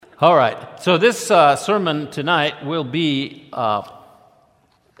All right, so this sermon tonight will be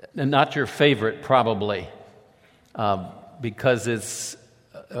not your favorite, probably, because it's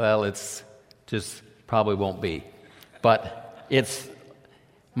just probably won't be. But it's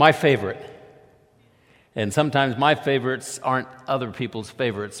my favorite. And sometimes my favorites aren't other people's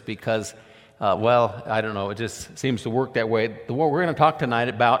favorites because, I don't know, it just seems to work that way. What we're going to talk tonight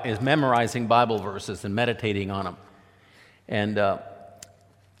about is memorizing Bible verses and meditating on them. And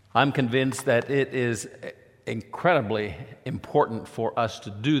I'm convinced that it is incredibly important for us to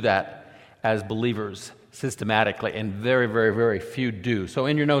do that as believers systematically, and very, very, very few do. So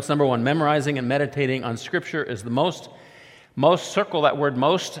in your notes, number one, memorizing and meditating on Scripture is the most, circle that word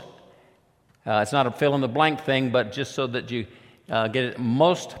most. It's not a fill-in-the-blank thing, but just so that you get it,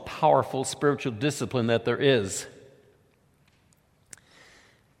 most powerful spiritual discipline that there is.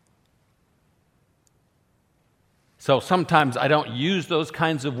 So sometimes I don't use those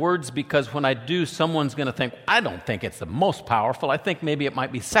kinds of words because when I do, someone's going to think, I don't think it's the most powerful. I think maybe it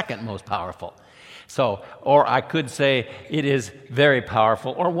might be second most powerful. So, or I could say it is very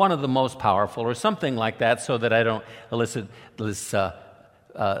powerful or one of the most powerful or something like that so that I don't elicit this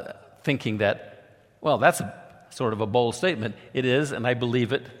thinking that, well, that's sort of a bold statement. It is, and I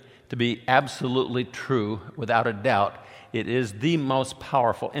believe it to be absolutely true without a doubt. It is the most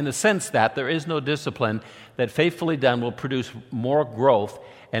powerful in the sense that there is no discipline that faithfully done will produce more growth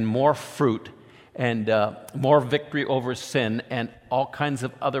and more fruit and more victory over sin and all kinds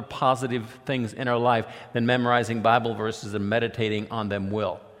of other positive things in our life than memorizing Bible verses and meditating on them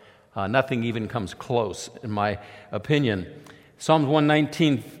will. Nothing even comes close, in my opinion. Psalms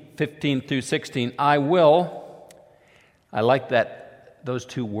 119, 15 through 16, I like those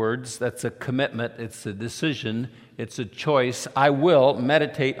two words. That's a commitment. It's a decision. It's a choice. I will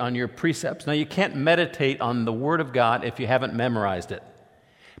meditate on your precepts. Now, you can't meditate on the Word of God if you haven't memorized it,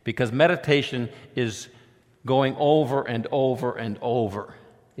 because meditation is going over and over and over.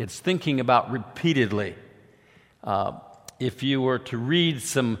 It's thinking about repeatedly. If you were to read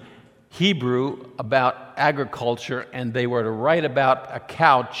some Hebrew about agriculture and they were to write about a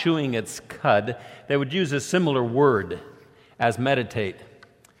cow chewing its cud, they would use a similar word as meditate.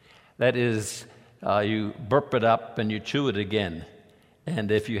 That is, you burp it up and you chew it again.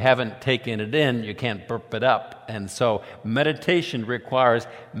 And if you haven't taken it in, you can't burp it up. And so meditation requires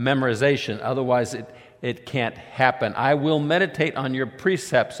memorization. Otherwise, it can't happen. I will meditate on your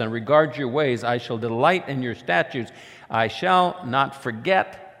precepts and regard your ways. I shall delight in your statutes. I shall not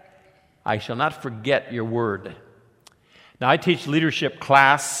forget your word. Now, I teach leadership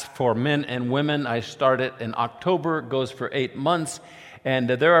class for men and women. I started in October. It goes for 8 months. And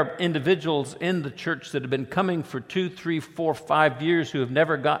there are individuals in the church that have been coming for 2, 3, 4, 5 years who have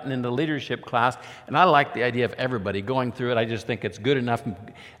never gotten into leadership class. And I like the idea of everybody going through it. I just think it's good enough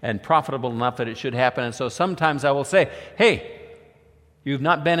and profitable enough that it should happen. And so sometimes I will say, hey, you've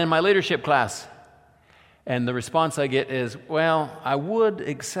not been in my leadership class. And the response I get is, well, I would,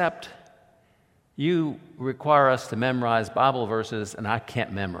 except you require us to memorize Bible verses, and I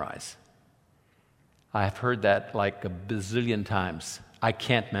can't memorize. I've heard that like a bazillion times. I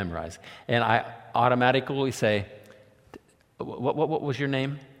can't memorize. And I automatically say, what was your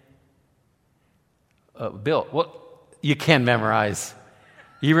name? Bill. What? You can memorize.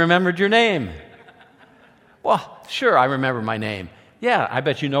 You remembered your name. Well, sure, I remember my name. Yeah, I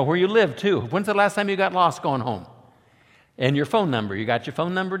bet you know where you live, too. When's the last time you got lost going home? And your phone number. You got your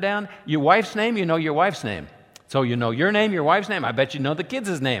phone number down? Your wife's name? You know your wife's name. So you know your name, your wife's name. I bet you know the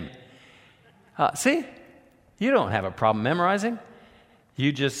kids' name. See? You don't have a problem memorizing.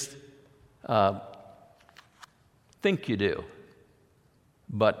 You just think you do.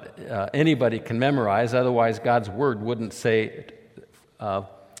 But anybody can memorize. Otherwise, God's Word wouldn't say, tell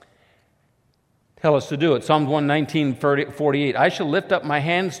us to do it. Psalms 119, 48. I shall lift up my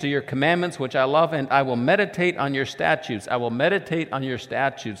hands to your commandments, which I love, and I will meditate on your statutes. I will meditate on your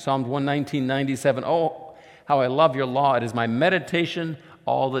statutes. Psalms 119, 97. Oh, how I love your law. It is my meditation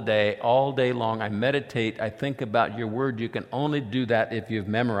all day long. I meditate. I think about your word. You can only do that if you've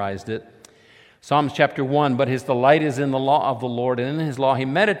memorized it. Psalms chapter 1. But his delight is in the law of the Lord, and in his law he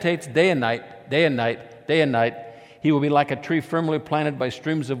meditates day and night, day and night, day and night. He will be like a tree firmly planted by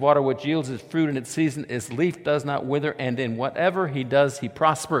streams of water, which yields its fruit in its season. Its leaf does not wither, and in whatever he does, he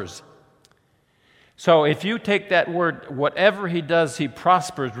prospers. So if you take that word, whatever he does, he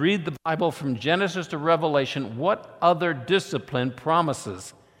prospers, read the Bible from Genesis to Revelation, what other discipline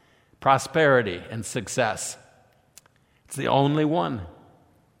promises prosperity and success? It's the only one.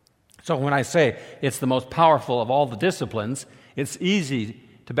 So when I say it's the most powerful of all the disciplines, it's easy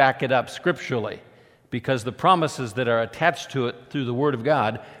to back it up scripturally. because the promises that are attached to it through the Word of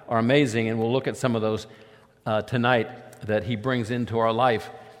God are amazing, and we'll look at some of those tonight that he brings into our life.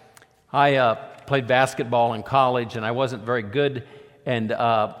 I played basketball in college, and I wasn't very good, and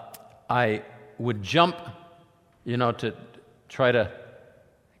I would jump, to try to,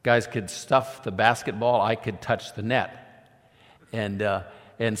 guys could stuff the basketball, I could touch the net.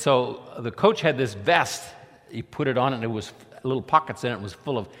 And so the coach had this vest, he put it on, and it was little pockets in it, was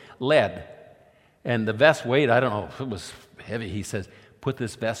full of lead. And the vest weighed, I don't know if it was heavy. He says, put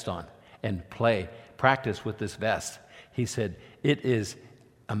this vest on and practice with this vest. He said, it is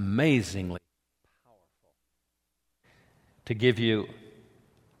amazingly powerful to give you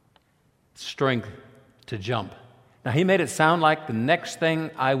strength to jump. Now, he made it sound like the next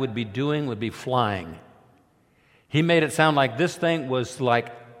thing I would be doing would be flying. He made it sound like this thing was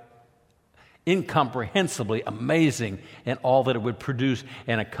like incomprehensibly amazing in all that it would produce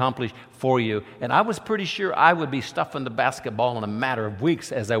and accomplish for you. And I was pretty sure I would be stuffing the basketball in a matter of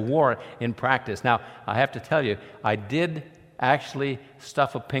weeks as I wore it in practice. Now, I have to tell you, I did actually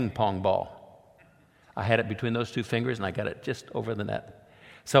stuff a ping pong ball. I had it between those two fingers, and I got it just over the net.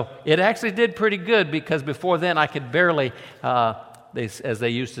 So it actually did pretty good, because before then I could barely, as they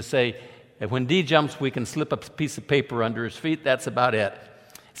used to say, when D jumps, we can slip a piece of paper under his feet. That's about it.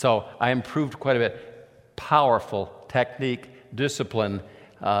 So I improved quite a bit. Powerful technique, discipline,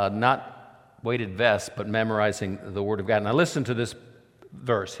 not weighted vests, but memorizing the Word of God. Now listen to this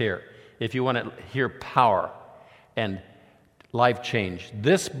verse here. If you want to hear power and life change.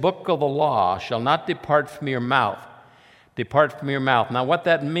 This book of the law shall not depart from your mouth. Depart from your mouth. Now what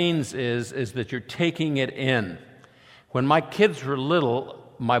that means is that you're taking it in. When my kids were little,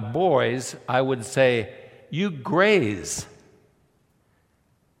 my boys, I would say, you graze.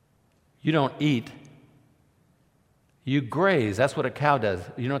 You don't eat. You graze. That's what a cow does.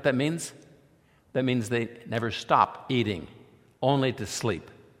 You know what that means? That means they never stop eating, only to sleep.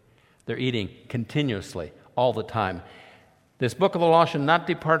 They're eating continuously, all the time. This book of the law shall not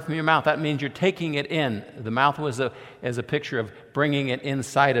depart from your mouth. That means you're taking it in. The mouth was as a picture of bringing it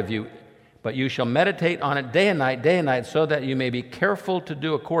inside of you. But you shall meditate on it day and night, so that you may be careful to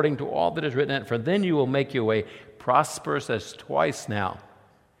do according to all that is written in it. For then you will make your way prosperous as twice now,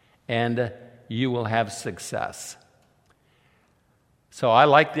 and you will have success. So I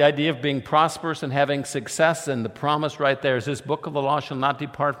like the idea of being prosperous and having success, and the promise right there is this book of the law shall not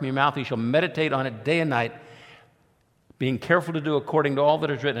depart from your mouth. You shall meditate on it day and night, being careful to do according to all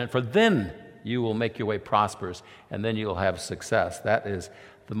that is written in it. For then you will make your way prosperous, and then you will have success. That is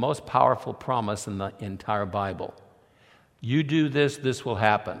the most powerful promise in the entire Bible. You do this, this will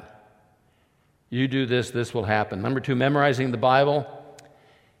happen. You do this, this will happen. Number 2, memorizing the Bible.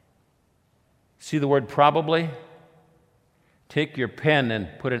 See the word probably? Take your pen and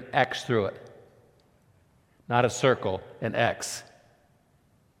put an X through it. Not a circle, an X.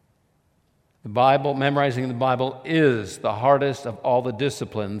 The Bible, memorizing the Bible, is the hardest of all the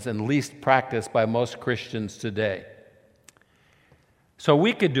disciplines and least practiced by most Christians today. So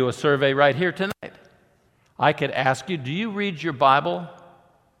we could do a survey right here tonight. I could ask you, do you read your Bible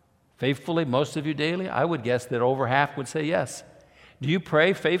faithfully, most of you daily? I would guess that over half would say yes. Do you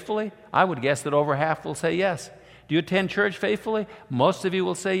pray faithfully? I would guess that over half will say yes. Do you attend church faithfully? Most of you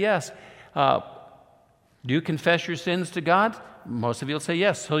will say yes. Do you confess your sins to God? Most of you will say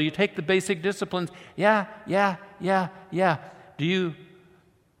yes. So you take the basic disciplines. Yeah. Do you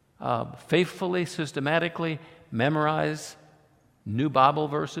faithfully, systematically memorize new Bible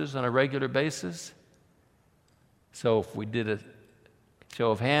verses on a regular basis? So if we did a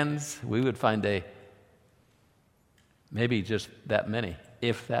show of hands, we would find maybe just that many,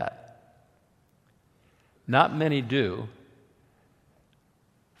 if that. Not many do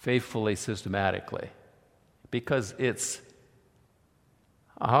faithfully, systematically, because it's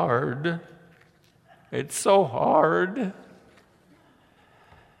hard. It's so hard.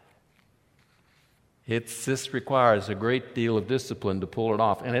 It just requires a great deal of discipline to pull it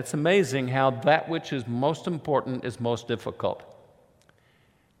off. And it's amazing how that which is most important is most difficult.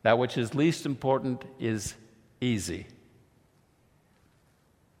 That which is least important is easy.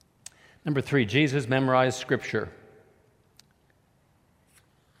 Number 3, Jesus memorized Scripture.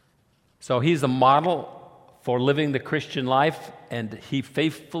 So he's a model for living the Christian life, and he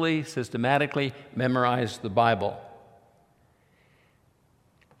faithfully, systematically memorized the Bible.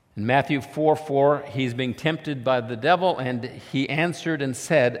 In Matthew 4:4, he's being tempted by the devil, and he answered and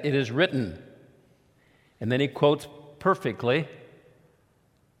said, "It is written." And then he quotes perfectly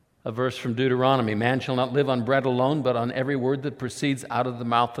a verse from Deuteronomy, "Man shall not live on bread alone, but on every word that proceeds out of the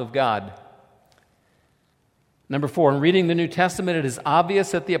mouth of God." Number 4, in reading the New Testament, it is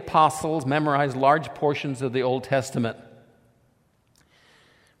obvious that the apostles memorized large portions of the Old Testament.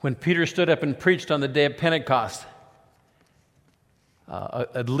 When Peter stood up and preached on the day of Pentecost,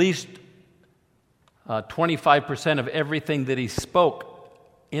 at least 25% of everything that he spoke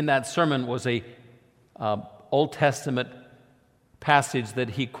in that sermon was a Old Testament passage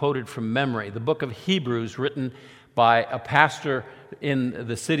that he quoted from memory. The book of Hebrews, written by a pastor in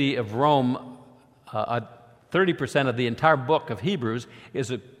the city of Rome, 30% of the entire book of Hebrews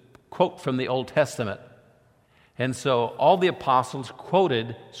is a quote from the Old Testament. And so all the apostles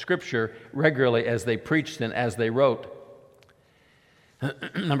quoted Scripture regularly as they preached and as they wrote.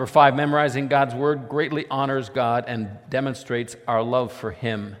 Number 5, memorizing God's Word greatly honors God and demonstrates our love for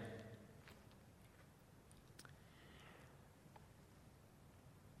Him.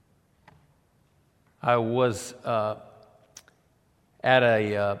 I was at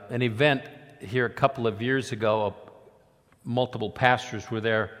an event here a couple of years ago. Multiple pastors were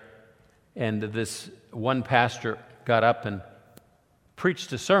there, and this one pastor got up and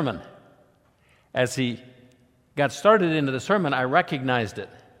preached a sermon. As he got started into the sermon, I recognized it.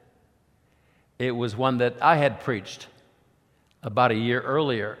 It was one that I had preached about a year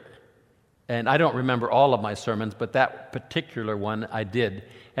earlier. And I don't remember all of my sermons, but that particular one I did.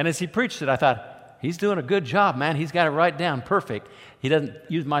 And as he preached it, I thought, he's doing a good job, man. He's got it right down perfect. He doesn't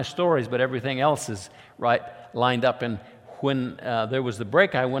use my stories, but everything else is right lined up. And when there was the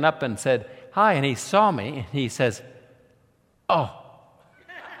break, I went up and said, hi, and he saw me, and he says, oh,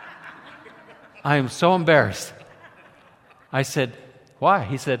 I am so embarrassed. I said, why?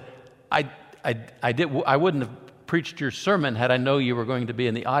 He said, I wouldn't have preached your sermon had I known you were going to be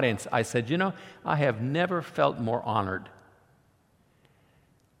in the audience. I said, I have never felt more honored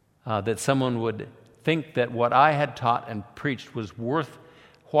that someone would think that what I had taught and preached was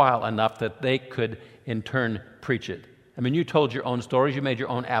worthwhile enough that they could in turn preach it. I mean, you told your own stories. You made your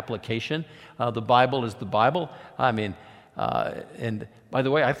own application. The Bible is the Bible. I mean, and by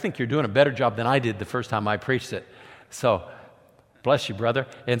the way, I think you're doing a better job than I did the first time I preached it. So, bless you, brother.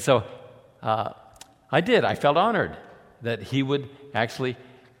 And so, I did. I felt honored that he would actually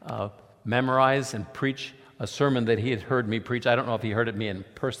memorize and preach a sermon that he had heard me preach. I don't know if he heard it me in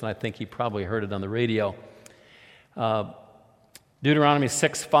person. I think he probably heard it on the radio. Deuteronomy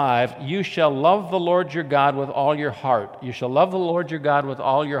 6:5, you shall love the Lord your God with all your heart. You shall love the Lord your God with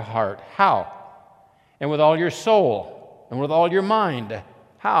all your heart. How? And with all your soul, and with all your mind.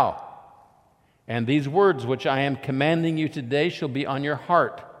 How? And these words which I am commanding you today shall be on your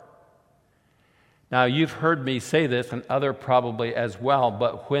heart. Now, you've heard me say this, and other probably as well,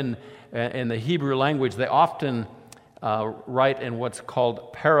 but when in the Hebrew language, they often write in what's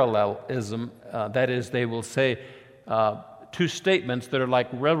called parallelism. That is, they will say two statements that are like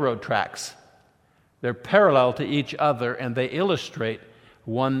railroad tracks. They're parallel to each other, and they illustrate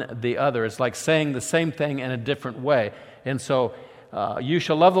one the other. It's like saying the same thing in a different way. And so, you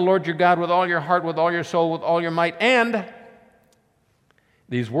shall love the Lord your God with all your heart, with all your soul, with all your might, and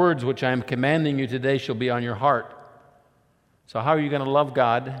these words which I am commanding you today shall be on your heart. So how are you going to love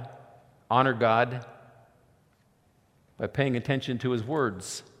God, honor God? By paying attention to His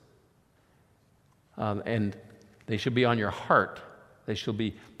words. And they shall be on your heart. They shall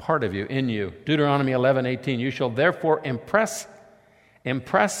be part of you, in you. Deuteronomy 11:18, you shall therefore impress.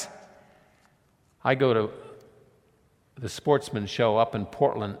 I go to the Sportsman Show up in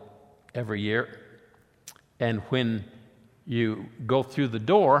Portland every year, and when you go through the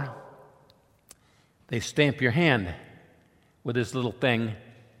door, they stamp your hand with this little thing.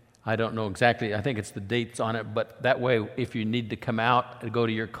 I don't know exactly, I think it's the dates on it, but that way, if you need to come out and go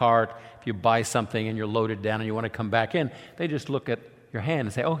to your car, if you buy something and you're loaded down and you want to come back in, they just look at your hand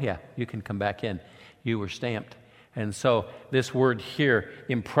and say, oh yeah, you can come back in. You were stamped. And so this word here,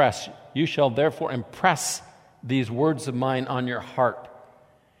 impress, you shall therefore impress these words of mine on your heart.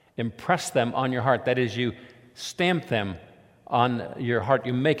 Impress them on your heart. That is, you stamp them on your heart.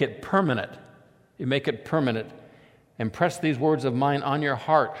 You make it permanent. You make it permanent. Impress these words of mine on your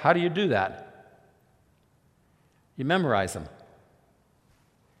heart. How do you do that? You memorize them.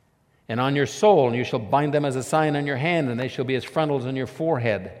 And on your soul, and you shall bind them as a sign on your hand, and they shall be as frontals on your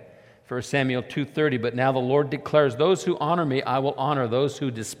forehead. 1 Samuel 2:30, but now the Lord declares, those who honor me, I will honor. Those who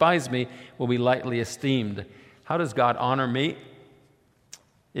despise me will be lightly esteemed. How does God honor me?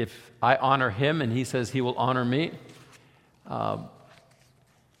 If I honor Him and He says He will honor me, do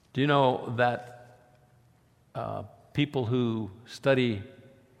you know that people who study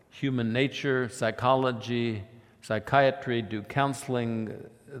human nature, psychology, psychiatry, do counseling,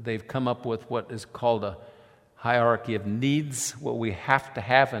 they've come up with what is called a hierarchy of needs, what we have to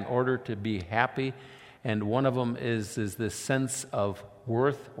have in order to be happy. And one of them is this sense of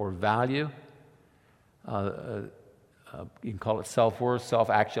worth or value. You can call it self-worth,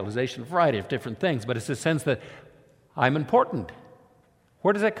 self-actualization, a variety of different things, but it's a sense that I'm important.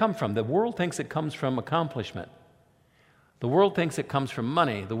 Where does that come from? The world thinks it comes from accomplishment. The world thinks it comes from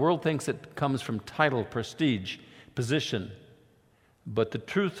money. The world thinks it comes from title, prestige, position. But the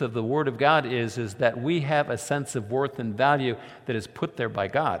truth of the Word of God is that we have a sense of worth and value that is put there by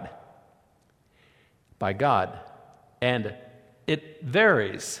God. By God. And it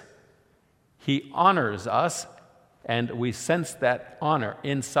varies. He honors us, and we sense that honor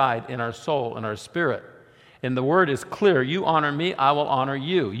inside, in our soul, in our spirit. And the word is clear. You honor me, I will honor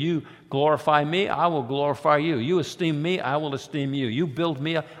you. You glorify me, I will glorify you. You esteem me, I will esteem you. You build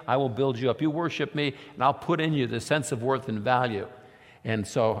me up, I will build you up. You worship me, and I'll put in you the sense of worth and value. And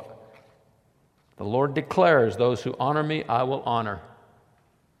so the Lord declares, those who honor me, I will honor.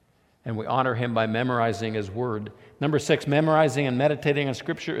 And we honor him by memorizing his word. Number 6, memorizing and meditating on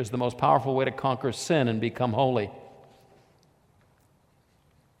Scripture is the most powerful way to conquer sin and become holy.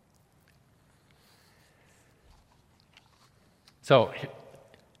 So,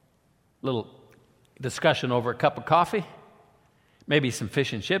 little discussion over a cup of coffee, maybe some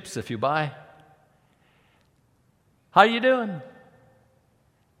fish and chips if you buy. How you doing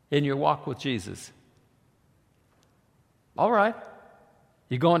in your walk with Jesus? All right.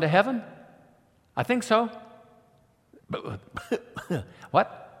 You going to heaven? I think so.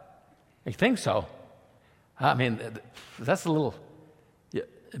 What? You think so? I mean, that's a little...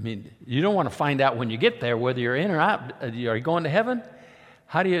 I mean, you don't want to find out when you get there whether you're in or out. Are you going to heaven?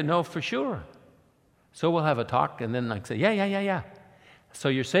 How do you know for sure? So we'll have a talk, and then I say, yeah. So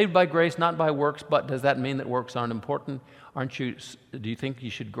you're saved by grace, not by works, but does that mean that works aren't important? Do you think you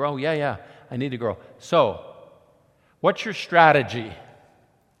should grow? Yeah, I need to grow. So, what's your strategy?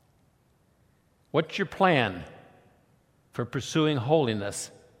 What's your plan for pursuing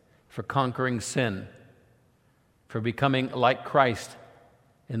holiness, for conquering sin, for becoming like Christ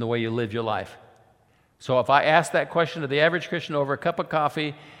in the way you live your life? So if I ask that question to the average Christian over a cup of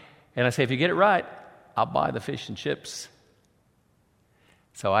coffee, and I say, if you get it right, I'll buy the fish and chips.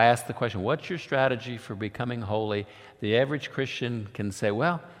 So I ask the question, what's your strategy for becoming holy? The average Christian can say,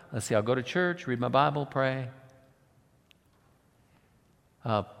 well, let's see, I'll go to church, read my Bible, pray.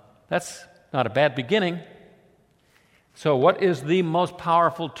 That's not a bad beginning. So what is the most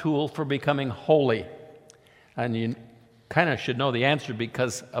powerful tool for becoming holy? And you kind of should know the answer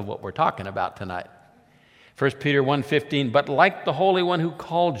because of what we're talking about tonight. 1 Peter 1:15, but like the Holy One who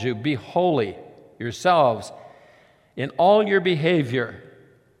called you, be holy yourselves in all your behavior.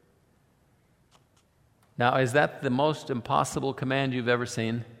 Now, is that the most impossible command you've ever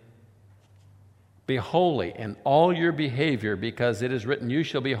seen? Be holy in all your behavior, because it is written, you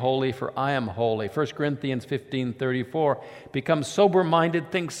shall be holy, for I am holy. 1 Corinthians 15:34, become sober-minded,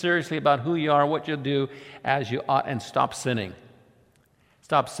 think seriously about who you are, what you'll do as you ought, and stop sinning.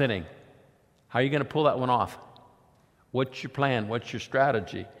 Stop sinning. How are you going to pull that one off? What's your plan? What's your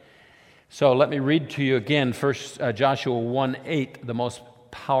strategy? So let me read to you again, first Joshua 1:8, the most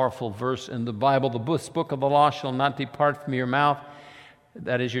powerful verse in the Bible. The book of the law shall not depart from your mouth.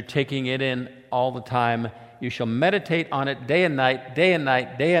 That is, you're taking it in all the time. You shall meditate on it day and night, day and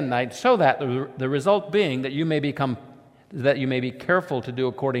night, day and night, so that the result being that you may be careful to do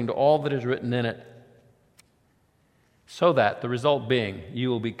according to all that is written in it. So that the result being you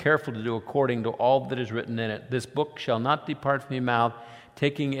will be careful to do according to all that is written in it. This book shall not depart from your mouth,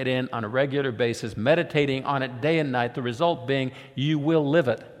 taking it in on a regular basis, meditating on it day and night. The result being you will live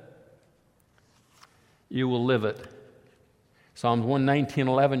it. You will live it. Psalms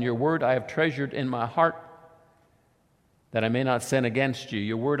 119:11, your word I have treasured in my heart, that I may not sin against you.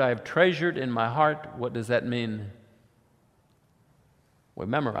 Your word I have treasured in my heart. What does that mean? We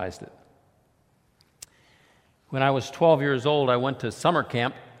memorized it. When I was 12 years old, I went to summer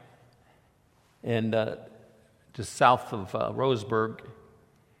camp just south of Roseburg,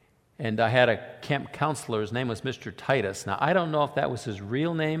 and I had a camp counselor. His name was Mr. Titus. Now, I don't know if that was his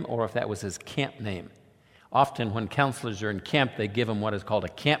real name or if that was his camp name. Often when counselors are in camp, they give them what is called a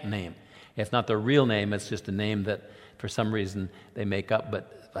camp name. It's not their real name, it's just a name that for some reason they make up,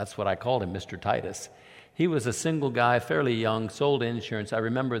 but that's what I called him, Mr. Titus. He was a single guy, fairly young, sold insurance. I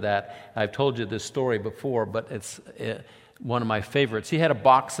remember that. I've told you this story before, but it's one of my favorites. He had a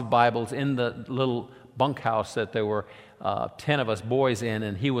box of Bibles in the little bunkhouse that there were 10 of us boys in,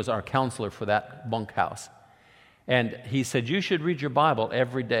 and he was our counselor for that bunkhouse. And he said, you should read your Bible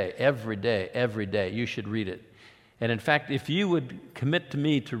every day. You should read it. And in fact, if you would commit to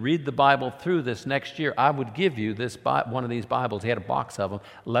me to read the Bible through this next year, I would give you one of these Bibles. He had a box of them,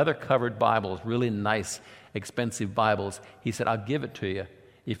 leather-covered Bibles, really nice, expensive Bibles. He said, I'll give it to you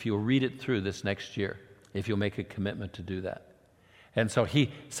if you'll read it through this next year, if you'll make a commitment to do that. And so he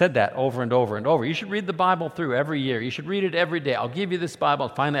said that over and over and over. You should read the Bible through every year. You should read it every day. I'll give you this Bible.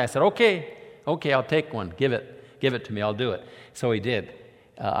 Finally, I said, okay, I'll take one. Give it to me. I'll do it. So he did.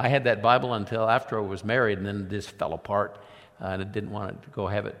 I had that Bible until after I was married, and then this fell apart, and I didn't want to go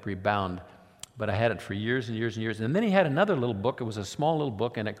have it rebound. But I had it for years and years and years. And then he had another little book. It was a small little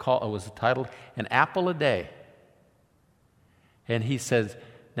book, and it was titled An Apple a Day. And he says,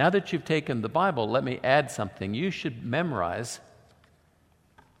 now that you've taken the Bible, let me add something. You should memorize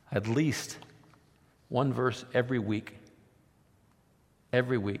at least one verse every week.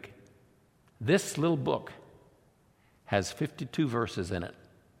 Every week. This little book has 52 verses in it.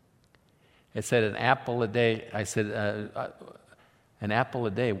 It said an apple a day. I said, an apple a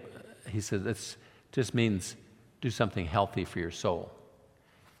day. He said, this just means do something healthy for your soul.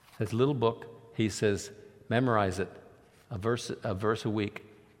 This little book, he says, memorize it, a verse a week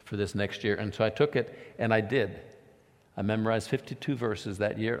for this next year. And so I took it, and I did. I memorized 52 verses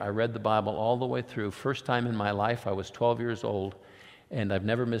that year. I read the Bible all the way through. First time in my life, I was 12 years old, and I've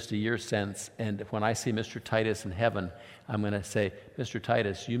never missed a year since. And when I see Mr. Titus in heaven, I'm going to say, Mr.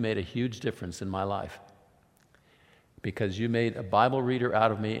 Titus, you made a huge difference in my life because you made a Bible reader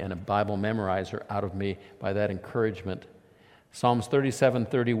out of me and a Bible memorizer out of me by that encouragement. Psalms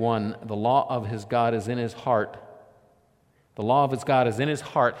 37:31, the law of his God is in his heart. The law of his God is in his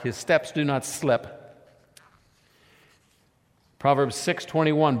heart. His steps do not slip. Proverbs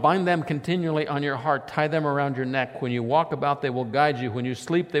 6:21, bind them continually on your heart, tie them around your neck. When you walk about, they will guide you. When you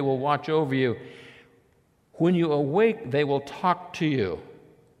sleep, they will watch over you. When you awake, they will talk to you.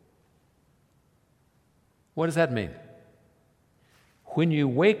 What does that mean? When you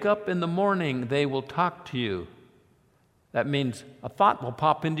wake up in the morning, they will talk to you. That means a thought will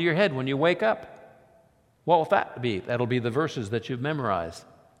pop into your head when you wake up. What will that be? That'll be the verses that you've memorized.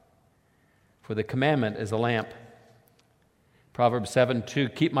 For the commandment is a lamp. Proverbs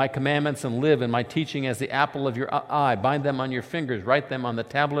 7:2, keep my commandments and live in my teaching as the apple of your eye. Bind them on your fingers. Write them on the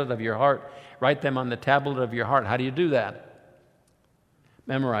tablet of your heart. Write them on the tablet of your heart. How do you do that?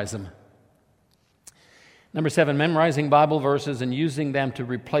 Memorize them. Number 7, memorizing Bible verses and using them to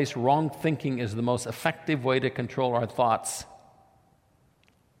replace wrong thinking is the most effective way to control our thoughts.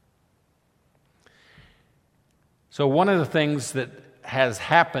 So one of the things that has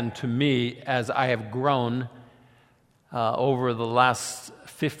happened to me as I have grown over the last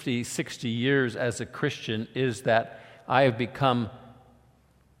 50, 60 years as a Christian is that I have become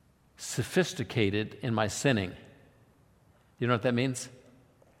sophisticated in my sinning. You know what that means?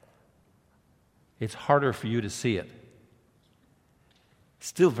 It's harder for you to see it.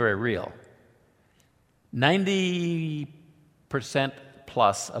 Still very real. 90%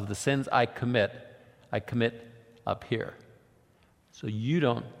 plus of the sins I commit up here. So you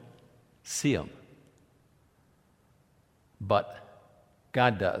don't see them. But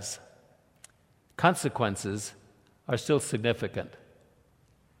God does. Consequences are still significant.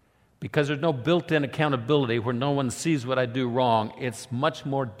 Because there's no built-in accountability where no one sees what I do wrong, it's much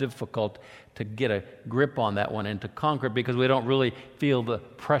more difficult to get a grip on that one and to conquer it because we don't really feel the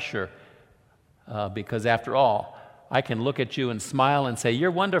pressure. Because after all, I can look at you and smile and say,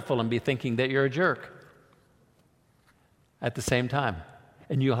 you're wonderful, and be thinking that you're a jerk at the same time.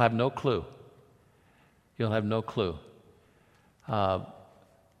 And you'll have no clue. You'll have no clue.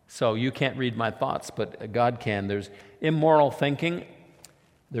 So you can't read my thoughts, but God can. There's immoral thinking.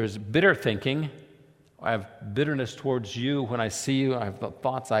 There's bitter thinking. I have bitterness towards you when I see you. I have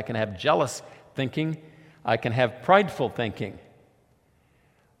thoughts. I can have jealous thinking. I can have prideful thinking.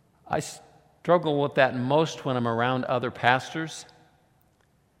 I struggle with that most when I'm around other pastors.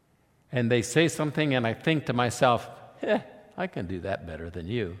 And they say something, and I think to myself, I can do that better than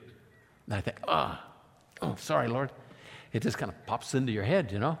you. And I think, oh, sorry, Lord. It just kind of pops into your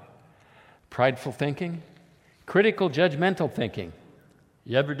head, you know. Prideful thinking. Critical, judgmental thinking.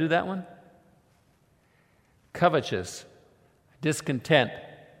 You ever do that one? Covetous. Discontent.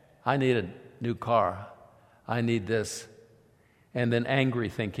 I need a new car. I need this. And then angry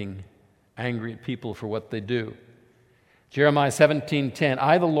thinking. Angry at people for what they do. Jeremiah 17:10.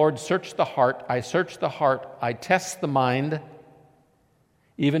 I, the Lord, search the heart. I search the heart. I test the mind,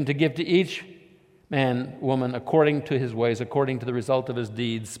 even to give to each man, woman, according to his ways, according to the result of his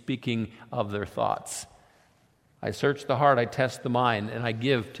deeds, speaking of their thoughts. I search the heart, I test the mind, and I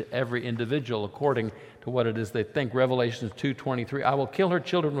give to every individual according to what it is they think. Revelation 2:23, I will kill her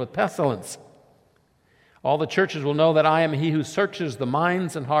children with pestilence. All the churches will know that I am he who searches the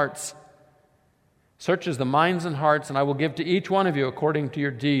minds and hearts. Searches the minds and hearts, and I will give to each one of you according to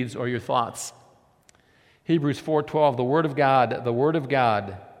your deeds or your thoughts. Hebrews 4:12, the Word of God, the Word of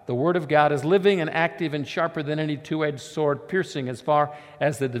God. The Word of God is living and active and sharper than any two-edged sword, piercing as far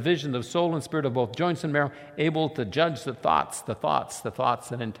as the division of soul and spirit, of both joints and marrow, able to judge the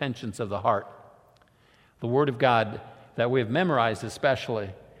thoughts and intentions of the heart. The Word of God that we have memorized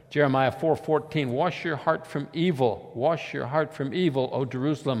especially. Jeremiah 4:14, wash your heart from evil, O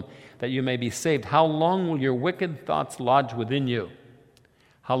Jerusalem, that you may be saved. How long will your wicked thoughts lodge within you?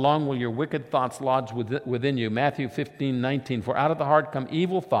 How long will your wicked thoughts lodge within you? Matthew 15:19, for out of the heart come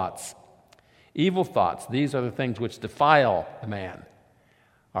evil thoughts. Evil thoughts, these are the things which defile the man,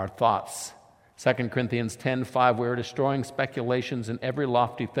 our thoughts. 2 Corinthians 10:5, we are destroying speculations and every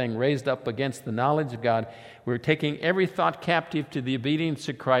lofty thing raised up against the knowledge of God. We're taking every thought captive to the obedience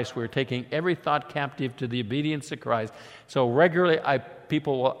of Christ. We're taking every thought captive to the obedience of Christ. So regularly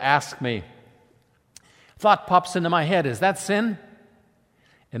people will ask me, thought pops into my head, is that sin?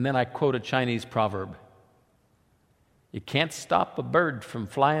 And then I quote a Chinese proverb. You can't stop a bird from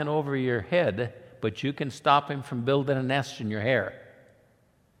flying over your head, but you can stop him from building a nest in your hair.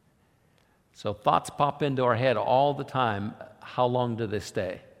 So thoughts pop into our head all the time. How long do they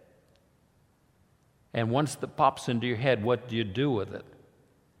stay? And once that pops into your head, what do you do with it?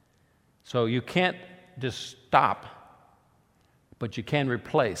 So you can't just stop, but you can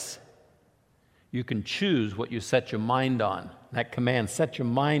replace. You can choose what you set your mind on. That command, set your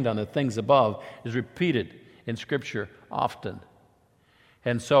mind on the things above, is repeated in Scripture often.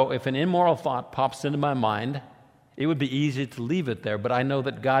 And so if an immoral thought pops into my mind, it would be easy to leave it there, but I know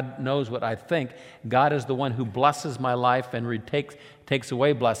that God knows what I think. God is the one who blesses my life and takes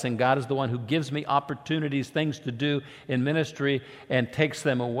away blessing. God is the one who gives me opportunities, things to do in ministry, and takes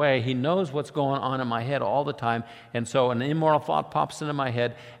them away. He knows what's going on in my head all the time. And so an immoral thought pops into my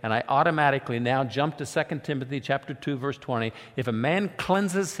head, and I automatically now jump to 2 Timothy chapter 2, verse 20. If a man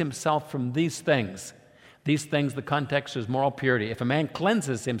cleanses himself from these things, the context is moral purity. If a man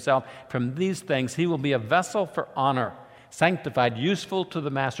cleanses himself from these things, he will be a vessel for honor, sanctified, useful to the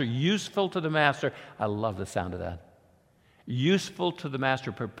master. I love the sound of that. Useful to the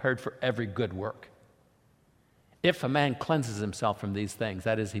master, prepared for every good work. If a man cleanses himself from these things,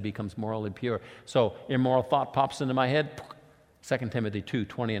 that is, he becomes morally pure. So, immoral thought pops into my head, 2 Timothy 2,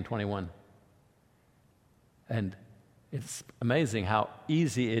 20 and 21. And it's amazing how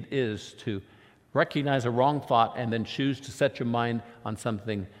easy it is to recognize a wrong thought and then choose to set your mind on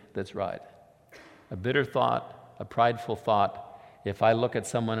something that's right. A bitter thought, a prideful thought. If I look at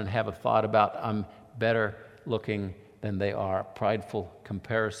someone and have a thought about I'm better looking than they are, prideful,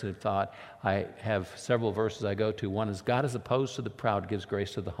 comparative thought, I have several verses I go to. One is, God is opposed to the proud, gives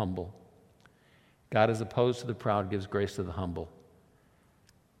grace to the humble. God is opposed to the proud, gives grace to the humble.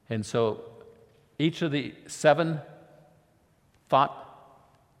 And so each of the 7 thought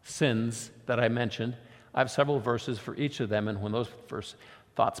sins that I mentioned, I have several verses for each of them, and when those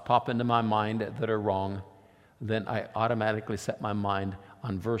thoughts pop into my mind that are wrong, then I automatically set my mind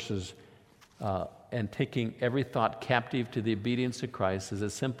on verses, and taking every thought captive to the obedience of Christ is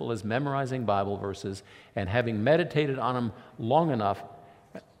as simple as memorizing Bible verses and having meditated on them long enough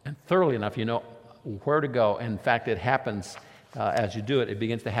and thoroughly enough, you know where to go. In fact, it happens as you do it, it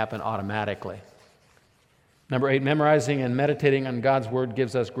begins to happen automatically. Number 8, memorizing and meditating on God's Word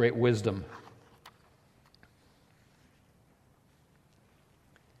gives us great wisdom.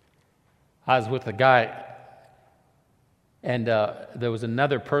 I was with a guy, and there was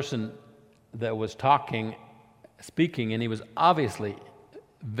another person that was speaking, and he was obviously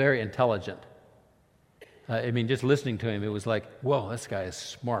very intelligent. Just listening to him, it was like, whoa, this guy is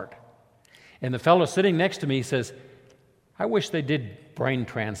smart. And the fellow sitting next to me says, I wish they did brain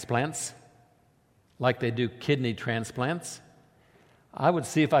transplants like they do kidney transplants. I would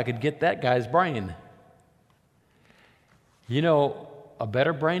see if I could get that guy's brain. You know, a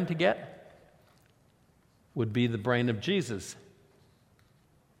better brain to get would be the brain of Jesus.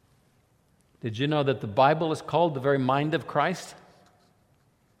 Did you know that the Bible is called the very mind of Christ?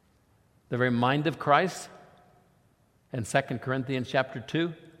 The very mind of Christ in 2 Corinthians chapter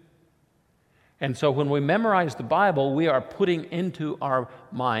 2. And so when we memorize the Bible, we are putting into our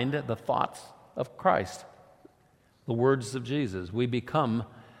mind the thoughts of Christ, the words of Jesus. We become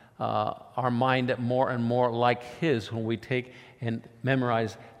our mind more and more like His when we take and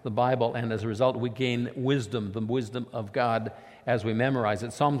memorize the Bible, and as a result, we gain wisdom, the wisdom of God as we memorize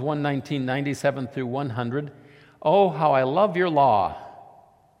it. Psalms 119, 97 through 100. Oh, how I love your law.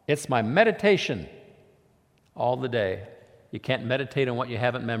 It's my meditation all the day. You can't meditate on what you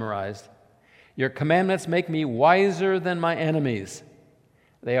haven't memorized. Your commandments make me wiser than my enemies.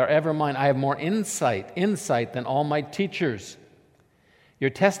 They are ever mine. I have more insight than all my teachers. Your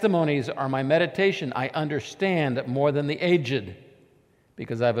testimonies are my meditation. I understand more than the aged,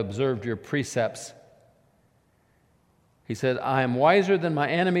 because I've observed your precepts. He said, I am wiser than my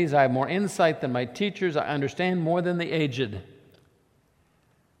enemies. I have more insight than my teachers. I understand more than the aged.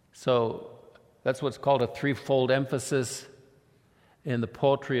 So that's what's called a threefold emphasis in the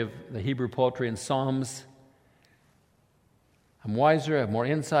poetry of the Hebrew poetry in Psalms. I'm wiser, I have more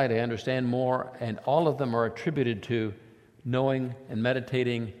insight, I understand more, and all of them are attributed to knowing and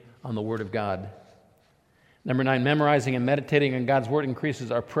meditating on the Word of God. Number 9, memorizing and meditating on God's Word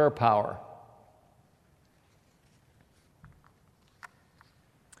increases our prayer power.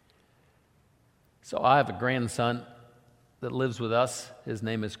 So I have a grandson that lives with us. His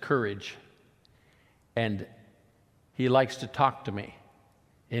name is Courage. And he likes to talk to me.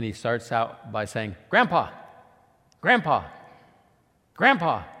 And he starts out by saying, Grandpa, Grandpa,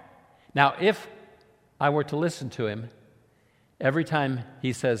 Grandpa. Now, if I were to listen to him, every time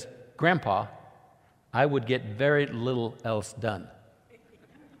he says, Grandpa, I would get very little else done.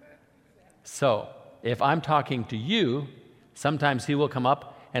 So, if I'm talking to you, sometimes he will come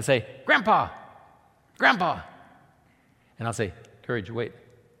up and say, Grandpa, Grandpa. And I'll say, Courage, wait.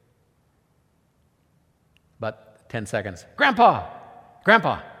 But 10 seconds. Grandpa,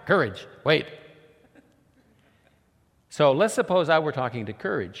 Grandpa, Courage, wait. So let's suppose I were talking to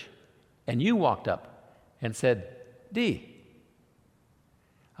Courage, and you walked up and said, D.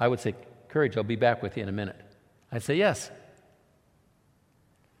 I would say, Courage, I'll be back with you in a minute. I'd say, yes.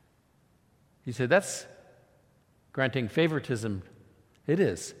 You said, that's granting favoritism. It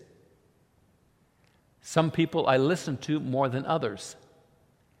is. Some people I listen to more than others.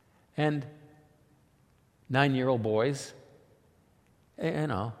 And 9-year-old boys,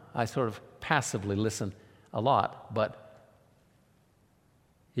 I sort of passively listen a lot, but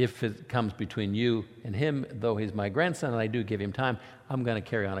if it comes between you and him, though he's my grandson and I do give him time, I'm going to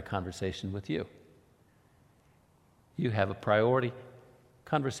carry on a conversation with you. You have a priority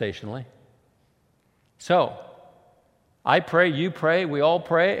conversationally. So, I pray, you pray, we all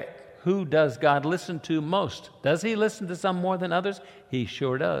pray. Who does God listen to most? Does he listen to some more than others? He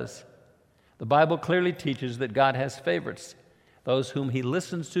sure does. The Bible clearly teaches that God has favorites. Those whom he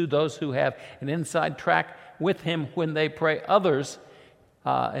listens to, those who have an inside track with him when they pray. Others,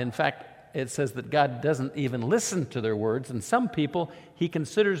 in fact, it says that God doesn't even listen to their words, and some people, he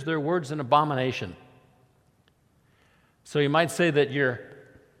considers their words an abomination. So you might say that your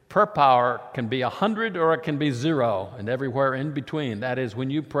prayer power can be 100 or it can be 0, and everywhere in between. That is, when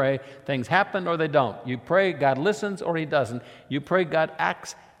you pray, things happen or they don't. You pray, God listens or he doesn't. You pray, God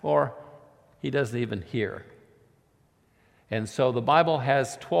acts or he doesn't even hear. And so the Bible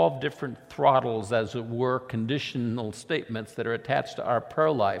has 12 different throttles, as it were, conditional statements that are attached to our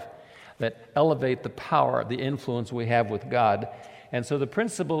prayer life that elevate the power, the influence we have with God. And so the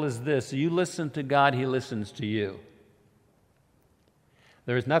principle is this: you listen to God, he listens to you.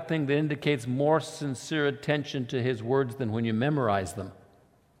 There is nothing that indicates more sincere attention to his words than when you memorize them.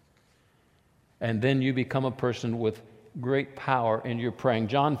 And then you become a person with great power in your praying.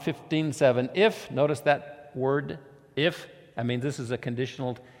 John 15:7, if, notice that word, if, this is a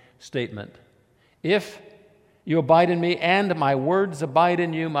conditional statement. If you abide in me and my words abide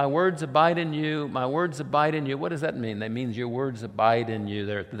in you, my words abide in you, my words abide in you. What does that mean? That means your words abide in you.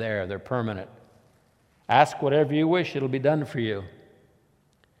 They're there. They're permanent. Ask whatever you wish. It'll be done for you.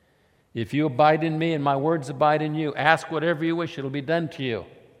 If you abide in me and my words abide in you, ask whatever you wish. It'll be done to you.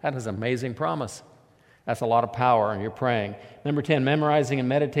 That is an amazing promise. That's a lot of power, and you're praying. Number 10, memorizing and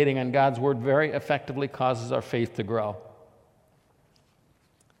meditating on God's word very effectively causes our faith to grow.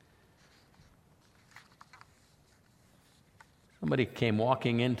 Somebody came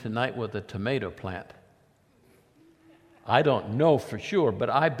walking in tonight with a tomato plant. I don't know for sure,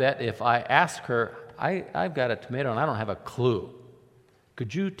 but I bet if I ask her, I've got a tomato and I don't have a clue.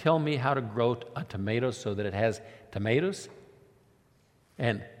 Could you tell me how to grow a tomato so that it has tomatoes?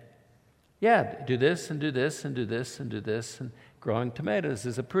 And yeah, do this and do this and do this and do this. And growing tomatoes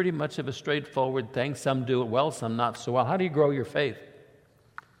is a pretty much of a straightforward thing. Some do it well, some not so well. How do you grow your faith?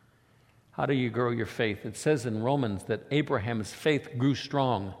 How do you grow your faith? It says in Romans that Abraham's faith grew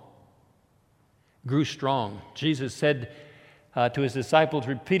strong. Grew strong. Jesus said to his disciples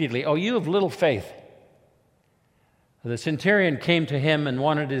repeatedly, "Oh, you have little faith." The centurion came to him and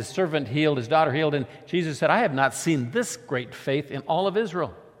wanted his servant healed, his daughter healed, and Jesus said, "I have not seen this great faith in all of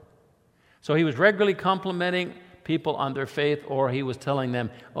Israel." So he was regularly complimenting people on their faith, or he was telling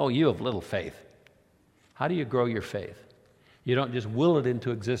them, "Oh, you have little faith." How do you grow your faith? You don't just will it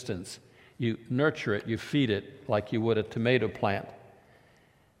into existence. You nurture it, you feed it like you would a tomato plant.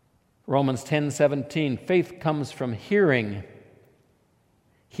 Romans 10:17, faith comes from hearing.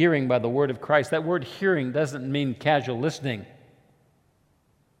 Hearing by the word of Christ. That word hearing doesn't mean casual listening.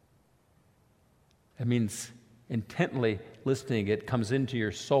 It means intently listening. It comes into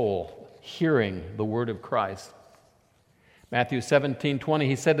your soul, hearing the word of Christ. Matthew 17:20,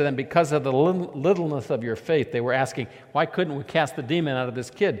 he said to them, because of the littleness of your faith, they were asking, why couldn't we cast the demon out of this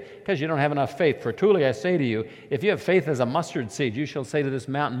kid? Because you don't have enough faith. For truly I say to you, if you have faith as a mustard seed, you shall say to this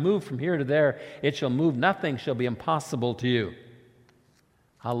mountain, move from here to there. It shall move. Nothing shall be impossible to you.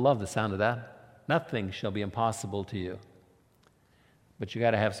 I love the sound of that. Nothing shall be impossible to you. But you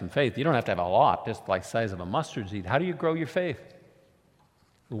got to have some faith. You don't have to have a lot, just like the size of a mustard seed. How do you grow your faith?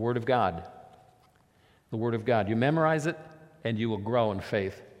 The Word of God. The Word of God. You memorize it, and you will grow in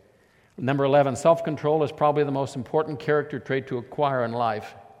faith. Number 11, self-control is probably the most important character trait to acquire in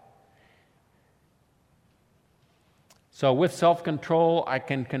life. So with self-control, I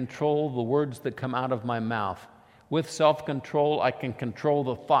can control the words that come out of my mouth. With self-control, I can control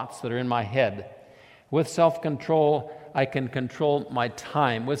the thoughts that are in my head. With self-control, I can control my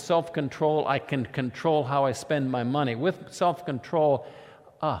time. With self-control, I can control how I spend my money. With self-control,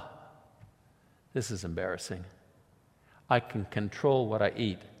 this is embarrassing. I can control what I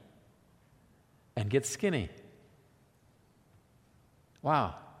eat and get skinny.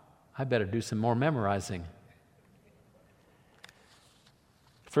 Wow, I better do some more memorizing.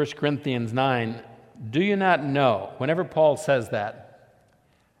 1 Corinthians 9, do you not know? Whenever Paul says that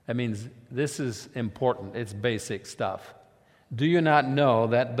means this is important. It's basic stuff. Do you not know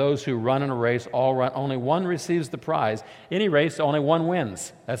that those who run in a race all run, only one receives the prize? Any race, only one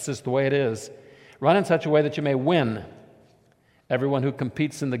wins. That's just the way it is. Run in such a way that you may win. Everyone who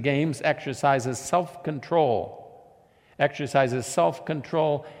competes in the games exercises self-control. Exercises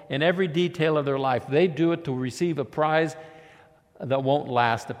self-control in every detail of their life. They do it to receive a prize that won't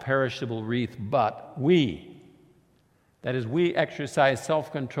last, a perishable wreath, but we exercise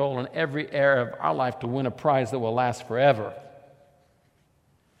self-control in every area of our life to win a prize that will last forever.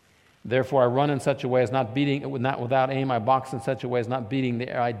 Therefore, I run in such a way as not without aim. I box in such a way as not beating the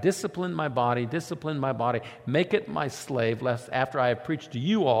air. I discipline my body, make it my slave, lest after I have preached to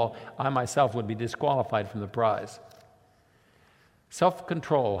you all, I myself would be disqualified from the prize.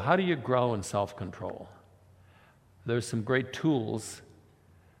 Self-control. How do you grow in self-control? There's some great tools.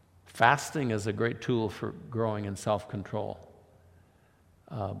 Fasting is a great tool for growing in self-control.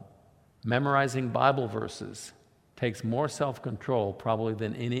 Memorizing Bible verses takes more self-control probably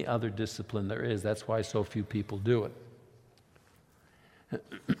than any other discipline there is. That's why so few people do it.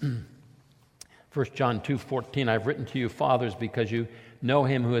 1 John 2:14, I've written to you, fathers, because you know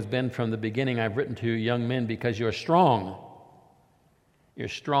him who has been from the beginning. I've written to you, young men, because you're strong. You're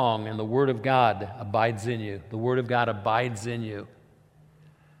strong, and the Word of God abides in you. The Word of God abides in you.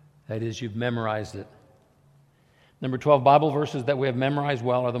 That is, you've memorized it. Number 12, Bible verses that we have memorized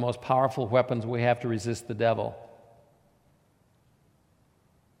well are the most powerful weapons we have to resist the devil.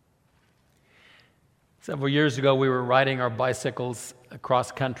 Several years ago, we were riding our bicycles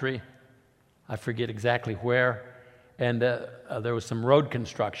across country. I forget exactly where. And there was some road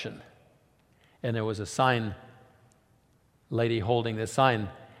construction. And there was a sign, lady holding this sign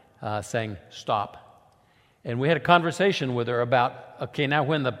saying, stop. And we had a conversation with her about, okay, now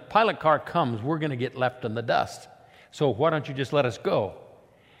when the pilot car comes, we're going to get left in the dust. So why don't you just let us go?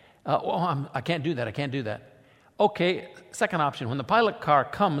 I can't do that. Okay, second option, when the pilot car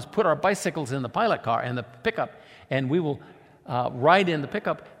comes, put our bicycles in the pilot car and the pickup, and we will ride in the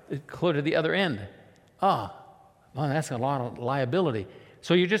pickup clear to the other end. Well, that's a lot of liability.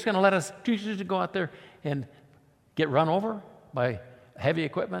 So you're just going to let us go out there and get run over by heavy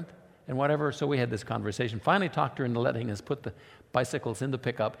equipment and whatever? So we had this conversation. Finally talked her into letting us put the bicycles in the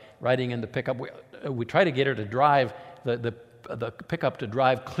pickup, riding in the pickup. We try to get her to drive the pickup to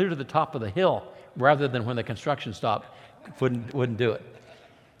drive clear to the top of the hill rather than when the construction stopped. Wouldn't do it.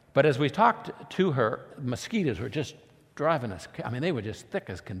 But as we talked to her, mosquitoes were just driving us. I mean, they were just thick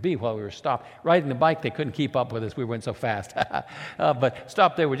as can be while we were stopped. Riding the bike, they couldn't keep up with us. We went so fast. But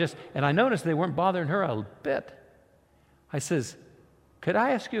stopped, they were just, and I noticed they weren't bothering her a bit. I says, could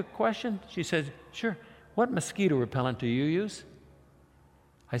I ask you a question? She said, sure. What mosquito repellent do you use?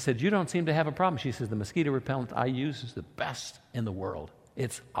 I said, you don't seem to have a problem. She says, the mosquito repellent I use is the best in the world.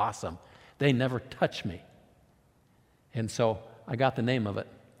 It's awesome. They never touch me. And so I got the name of it.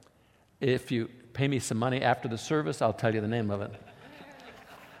 If you pay me some money after the service, I'll tell you the name of it.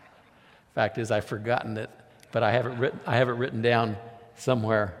 Fact is, I've forgotten it, but I have it written down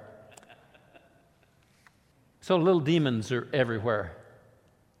somewhere. So little demons are everywhere.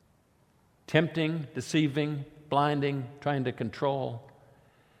 tempting, deceiving, blinding, trying to control.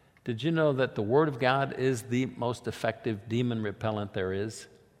 Did you know that the Word of God is the most effective demon repellent there is?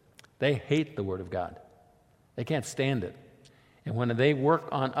 They hate the Word of God. They can't stand it. And when they work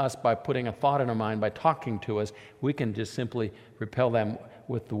on us by putting a thought in our mind, by talking to us, we can just simply repel them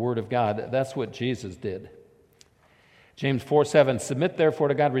with the Word of God. That's what Jesus did. James 4:7, submit therefore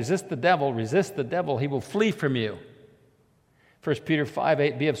to God, resist the devil, he will flee from you. 1 Peter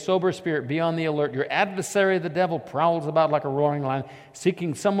 5:8, be of sober spirit, be on the alert. Your adversary, the devil, prowls about like a roaring lion,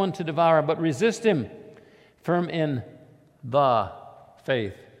 seeking someone to devour, but resist him, firm in the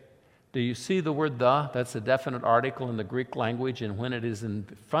faith. Do you see the word the? That's a definite article in the Greek language, and when it is in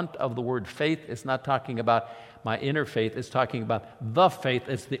front of the word faith, it's not talking about my inner faith, it's talking about the faith.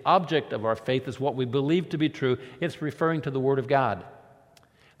 It's the object of our faith, it's what we believe to be true. It's referring to the Word of God.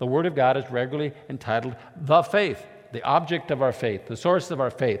 The Word of God is regularly entitled the faith, the object of our faith, the source of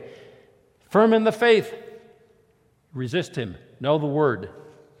our faith. Firm in the faith, resist him, know the Word.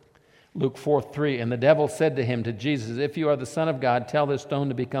 Luke 4:3, and the devil said to him, to Jesus, if you are the Son of God, tell this stone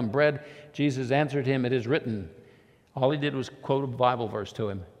to become bread. Jesus answered him, it is written. All he did was quote a Bible verse to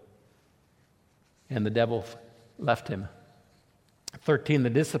him. And the devil left him. 13, the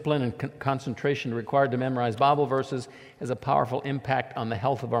discipline and concentration required to memorize Bible verses has a powerful impact on the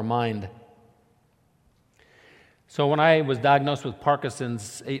health of our mind. So when I was diagnosed with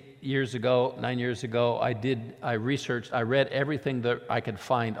Parkinson's 9 years ago, I researched, I read everything that I could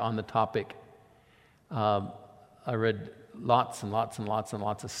find on the topic. I read lots and lots and lots and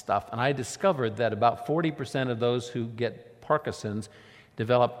lots of stuff, and I discovered that about 40% of those who get Parkinson's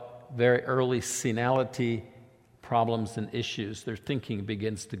develop very early senility problems and issues. Their thinking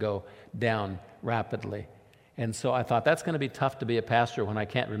begins to go down rapidly. And so I thought, that's going to be tough to be a pastor when I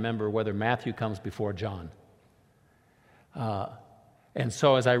can't remember whether Matthew comes before John. And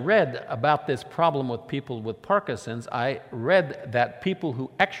so as I read about this problem with people with Parkinson's, I read that people who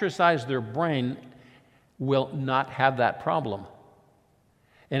exercise their brain will not have that problem.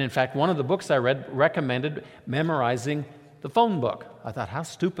 And in fact, one of the books I read recommended memorizing the phone book. I thought, how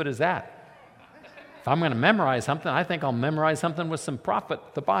stupid is that? If I'm going to memorize something, I think I'll memorize something with some profit,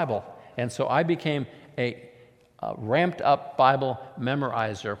 the Bible. And so I became a ramped-up Bible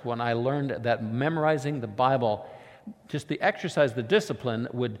memorizer when I learned that memorizing the Bible, just the exercise, the discipline,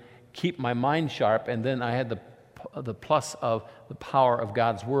 would keep my mind sharp, and then I had the plus of the power of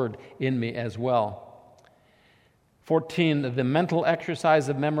God's Word in me as well. 14, the mental exercise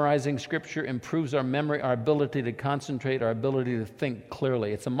of memorizing Scripture improves our memory, our ability to concentrate, our ability to think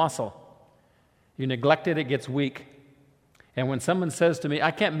clearly. It's a muscle. You neglect it, it gets weak. And when someone says to me, I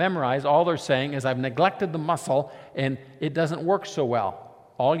can't memorize, all they're saying is I've neglected the muscle and it doesn't work so well.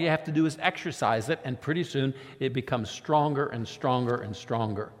 All you have to do is exercise it, and pretty soon it becomes stronger and stronger and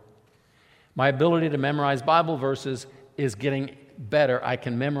stronger. My ability to memorize Bible verses is getting better. I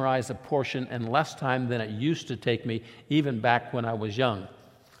can memorize a portion in less time than it used to take me, even back when I was young,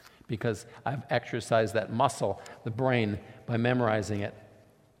 because I've exercised that muscle, the brain, by memorizing it.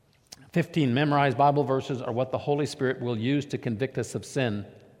 15, memorized Bible verses are what the Holy Spirit will use to convict us of sin.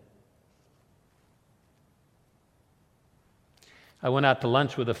 I went out to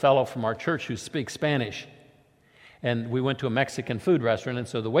lunch with a fellow from our church who speaks Spanish. And we went to a Mexican food restaurant, and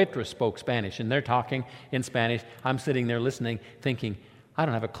so the waitress spoke Spanish, and they're talking in Spanish. I'm sitting there listening, thinking, I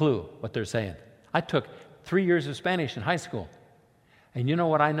don't have a clue what they're saying. I took 3 years of Spanish in high school. And you know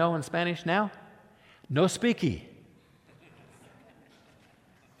what I know in Spanish now? No speaky.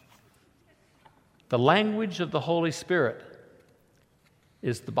 The language of the Holy Spirit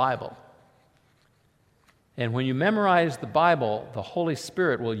is the Bible. And when you memorize the Bible, the Holy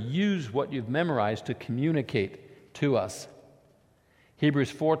Spirit will use what you've memorized to communicate to us.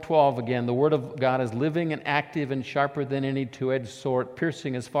 Hebrews 4:12 again, the Word of God is living and active and sharper than any two-edged sword,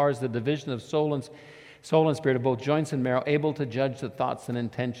 piercing as far as the division of soul and spirit, of both joints and marrow, able to judge the thoughts and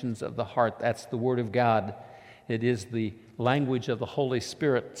intentions of the heart. That's the Word of God. It is the language of the Holy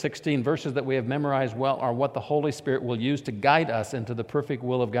Spirit. 16 verses that we have memorized well are what the Holy Spirit will use to guide us into the perfect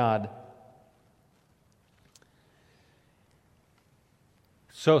will of God.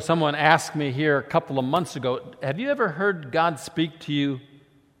 So someone asked me here a couple of months ago, have you ever heard God speak to you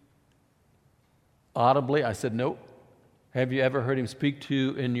audibly? I said, nope. Have you ever heard him speak to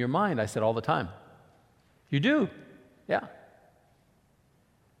you in your mind? I said, all the time. You do? Yeah.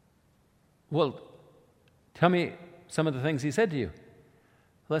 Well, tell me some of the things he said to you.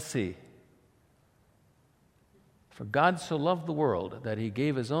 Let's see. For God so loved the world that he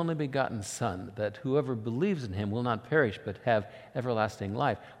gave his only begotten Son, that whoever believes in him will not perish but have everlasting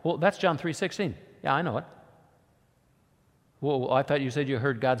life. Well, that's John 3:16. Yeah, I know it. Well, I thought you said you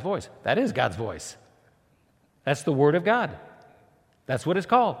heard God's voice. That is God's voice. That's the Word of God. That's what it's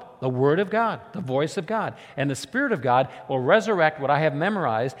called, the Word of God, the voice of God. And the Spirit of God will resurrect what I have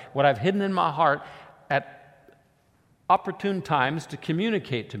memorized, what I've hidden in my heart at opportune times to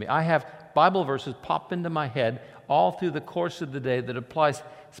communicate to me. I have Bible verses pop into my head all through the course of the day that applies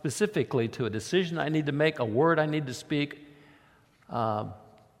specifically to a decision I need to make, a word I need to speak. And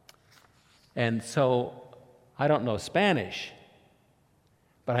so I don't know Spanish,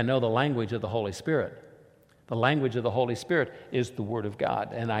 but I know the language of the Holy Spirit. The language of the Holy Spirit is the Word of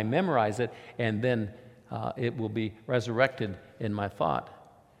God, and I memorize it, and then it will be resurrected in my thought.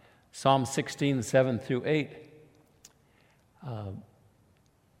 Psalm 16, 7 through 8.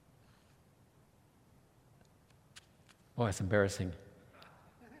 It's embarrassing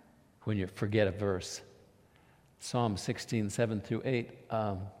when you forget a verse. Psalm 16, 7 through 8.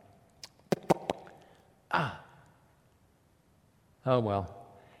 Oh, well,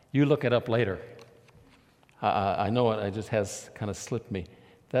 you look it up later. I know it just has kind of slipped me.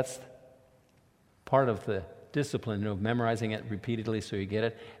 That's part of the discipline, of memorizing it repeatedly so you get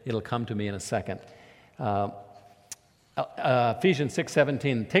it. It'll come to me in a second. Ephesians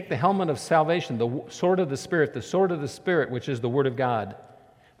 6:17, take the helmet of salvation, the sword of the Spirit, which is the Word of God.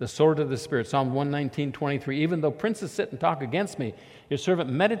 The sword of the Spirit. Psalm 119:23, even though princes sit and talk against me, your servant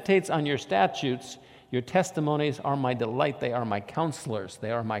meditates on your statutes. Your testimonies are my delight. They are my counselors.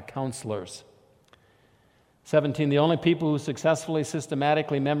 They are my counselors. 17, the only people who successfully,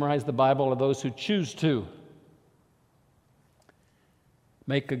 systematically memorize the Bible are those who choose to.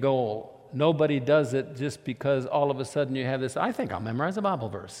 Make a goal. Nobody does it just because all of a sudden you have this, I think I'll memorize a Bible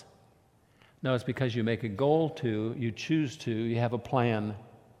verse. No, it's because you make a goal to, you choose to, you have a plan.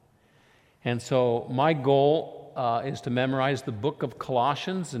 And so my goal is to memorize the book of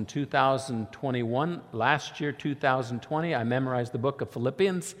Colossians in 2021. Last year, 2020, I memorized the book of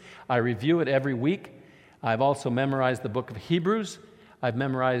Philippians. I review it every week. I've also memorized the book of Hebrews. I've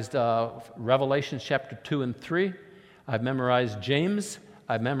memorized Revelation chapter 2 and 3. I've memorized James.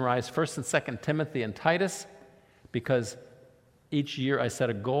 I've memorized 1st and 2nd Timothy and Titus, because each year I set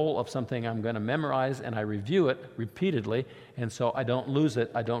a goal of something I'm going to memorize, and I review it repeatedly, and so I don't lose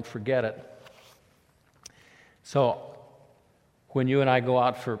it, I don't forget it. So when you and I go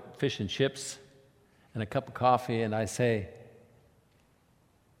out for fish and chips and a cup of coffee, and I say,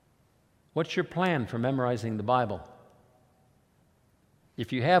 what's your plan for memorizing the Bible?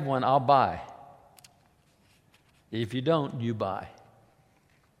 If you have one, I'll buy. If you don't, you buy.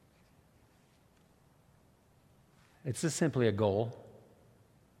 It's just simply a goal.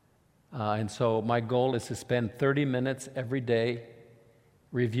 And so my goal is to spend 30 minutes every day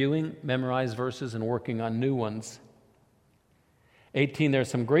reviewing memorized verses and working on new ones. 18, there are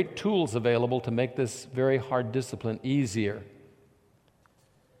some great tools available to make this very hard discipline easier.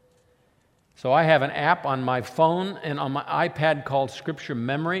 So I have an app on my phone and on my iPad called Scripture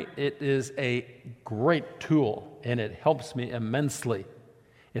Memory. It is a great tool, and it helps me immensely.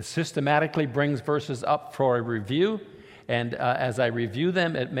 It systematically brings verses up for a review, and as I review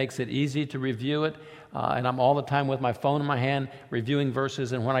them, it makes it easy to review it. And I'm all the time with my phone in my hand reviewing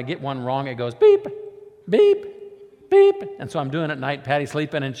verses, and when I get one wrong, it goes beep, beep, beep. And so I'm doing it at night, Patty's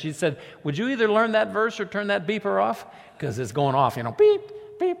sleeping, and she said, would you either learn that verse or turn that beeper off? Because it's going off, beep,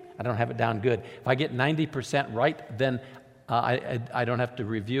 beep. I don't have it down good. If I get 90% right, then I don't have to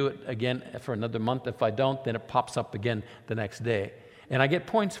review it again for another month. If I don't, then it pops up again the next day. And I get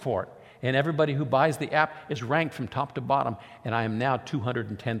points for it. And everybody who buys the app is ranked from top to bottom, and I am now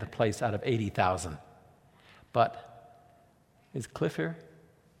 210th place out of 80,000. But is Cliff here?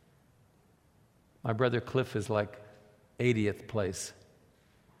 My brother Cliff is like 80th place.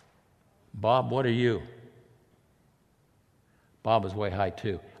 Bob, what are you? Bob is way high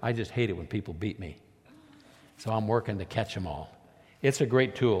too. I just hate it when people beat me. So I'm working to catch them all. It's a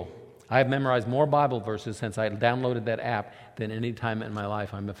great tool. I have memorized more Bible verses since I downloaded that app than any time in my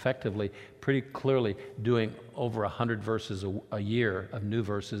life. I'm effectively, pretty clearly doing over 100 verses a year of new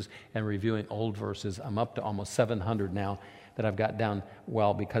verses and reviewing old verses. I'm up to almost 700 now that I've got down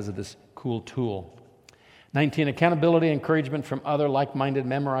well because of this cool tool. 19, accountability, encouragement from other like-minded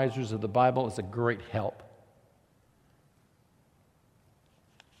memorizers of the Bible is a great help.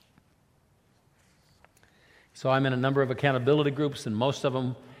 So I'm in a number of accountability groups, and most of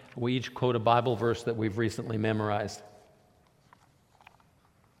them, we each quote a Bible verse that we've recently memorized.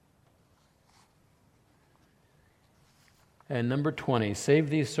 And number 20, save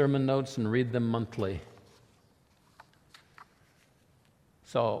these sermon notes and read them monthly.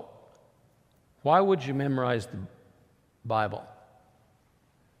 So, why would you memorize the Bible?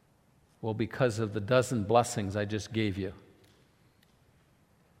 Well, because of the dozen blessings I just gave you.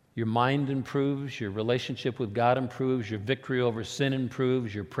 Your mind improves, your relationship with God improves, your victory over sin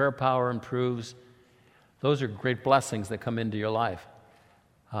improves, your prayer power improves. Those are great blessings that come into your life.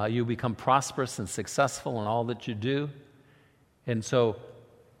 You become prosperous and successful in all that you do. And so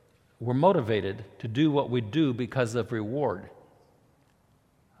we're motivated to do what we do because of reward.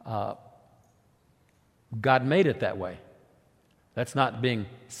 God made it that way. That's not being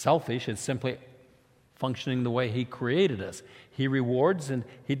selfish. It's simply functioning the way He created us. He rewards and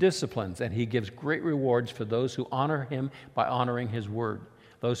He disciplines, and He gives great rewards for those who honor Him by honoring His Word.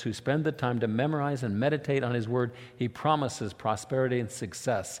 Those who spend the time to memorize and meditate on His Word, He promises prosperity and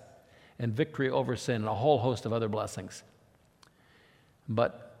success and victory over sin and a whole host of other blessings.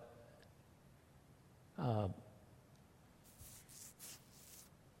 But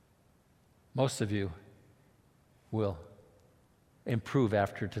most of you will improve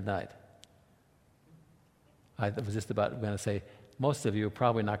after tonight. I was just about going to say, most of you are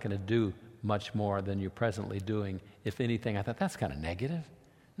probably not going to do much more than you're presently doing. If anything, I thought, that's kind of negative.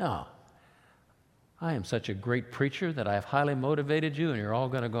 No. I am such a great preacher that I have highly motivated you, and you're all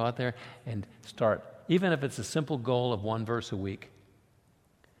going to go out there and start, even if it's a simple goal of 1 verse a week.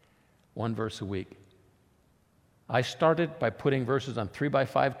 1 verse a week. I started by putting verses on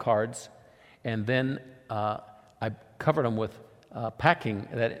 3x5 cards, and then I covered them with packing,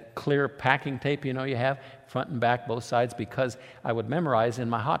 that clear packing tape you have, front and back, both sides, because I would memorize in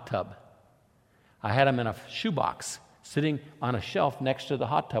my hot tub. I had them in a shoebox sitting on a shelf next to the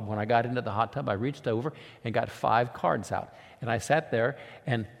hot tub. When I got into the hot tub, I reached over and got 5 cards out. And I sat there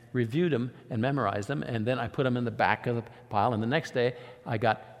and reviewed them and memorized them, and then I put them in the back of the pile, and the next day I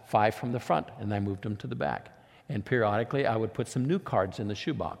got 5 from the front, and I moved them to the back. And periodically I would put some new cards in the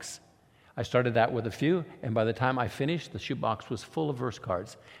shoebox. I started that with a few, and by the time I finished, the shoebox was full of verse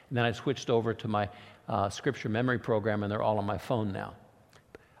cards. And then I switched over to my scripture memory program, and they're all on my phone now.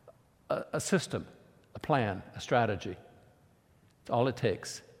 A system, a plan, a strategy. It's all it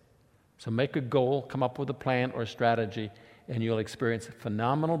takes. So make a goal, come up with a plan or a strategy, and you'll experience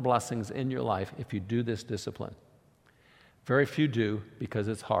phenomenal blessings in your life if you do this discipline. Very few do because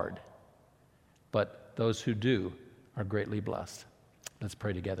it's hard. But those who do are greatly blessed. Let's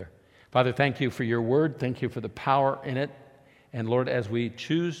pray together. Father, thank you for your word. Thank you for the power in it. And Lord, as we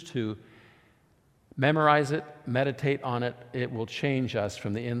choose to memorize it, meditate on it, it will change us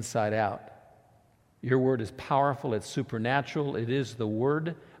from the inside out. Your word is powerful. It's supernatural. It is the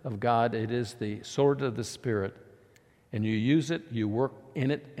word of God. It is the sword of the Spirit. And you use it, you work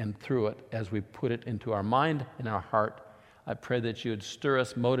in it and through it as we put it into our mind and our heart. I pray that you would stir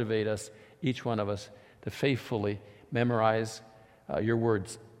us, motivate us, each one of us, to faithfully memorize your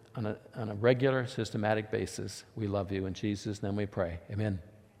words on a regular, systematic basis. We love you. In Jesus' name we pray. Amen.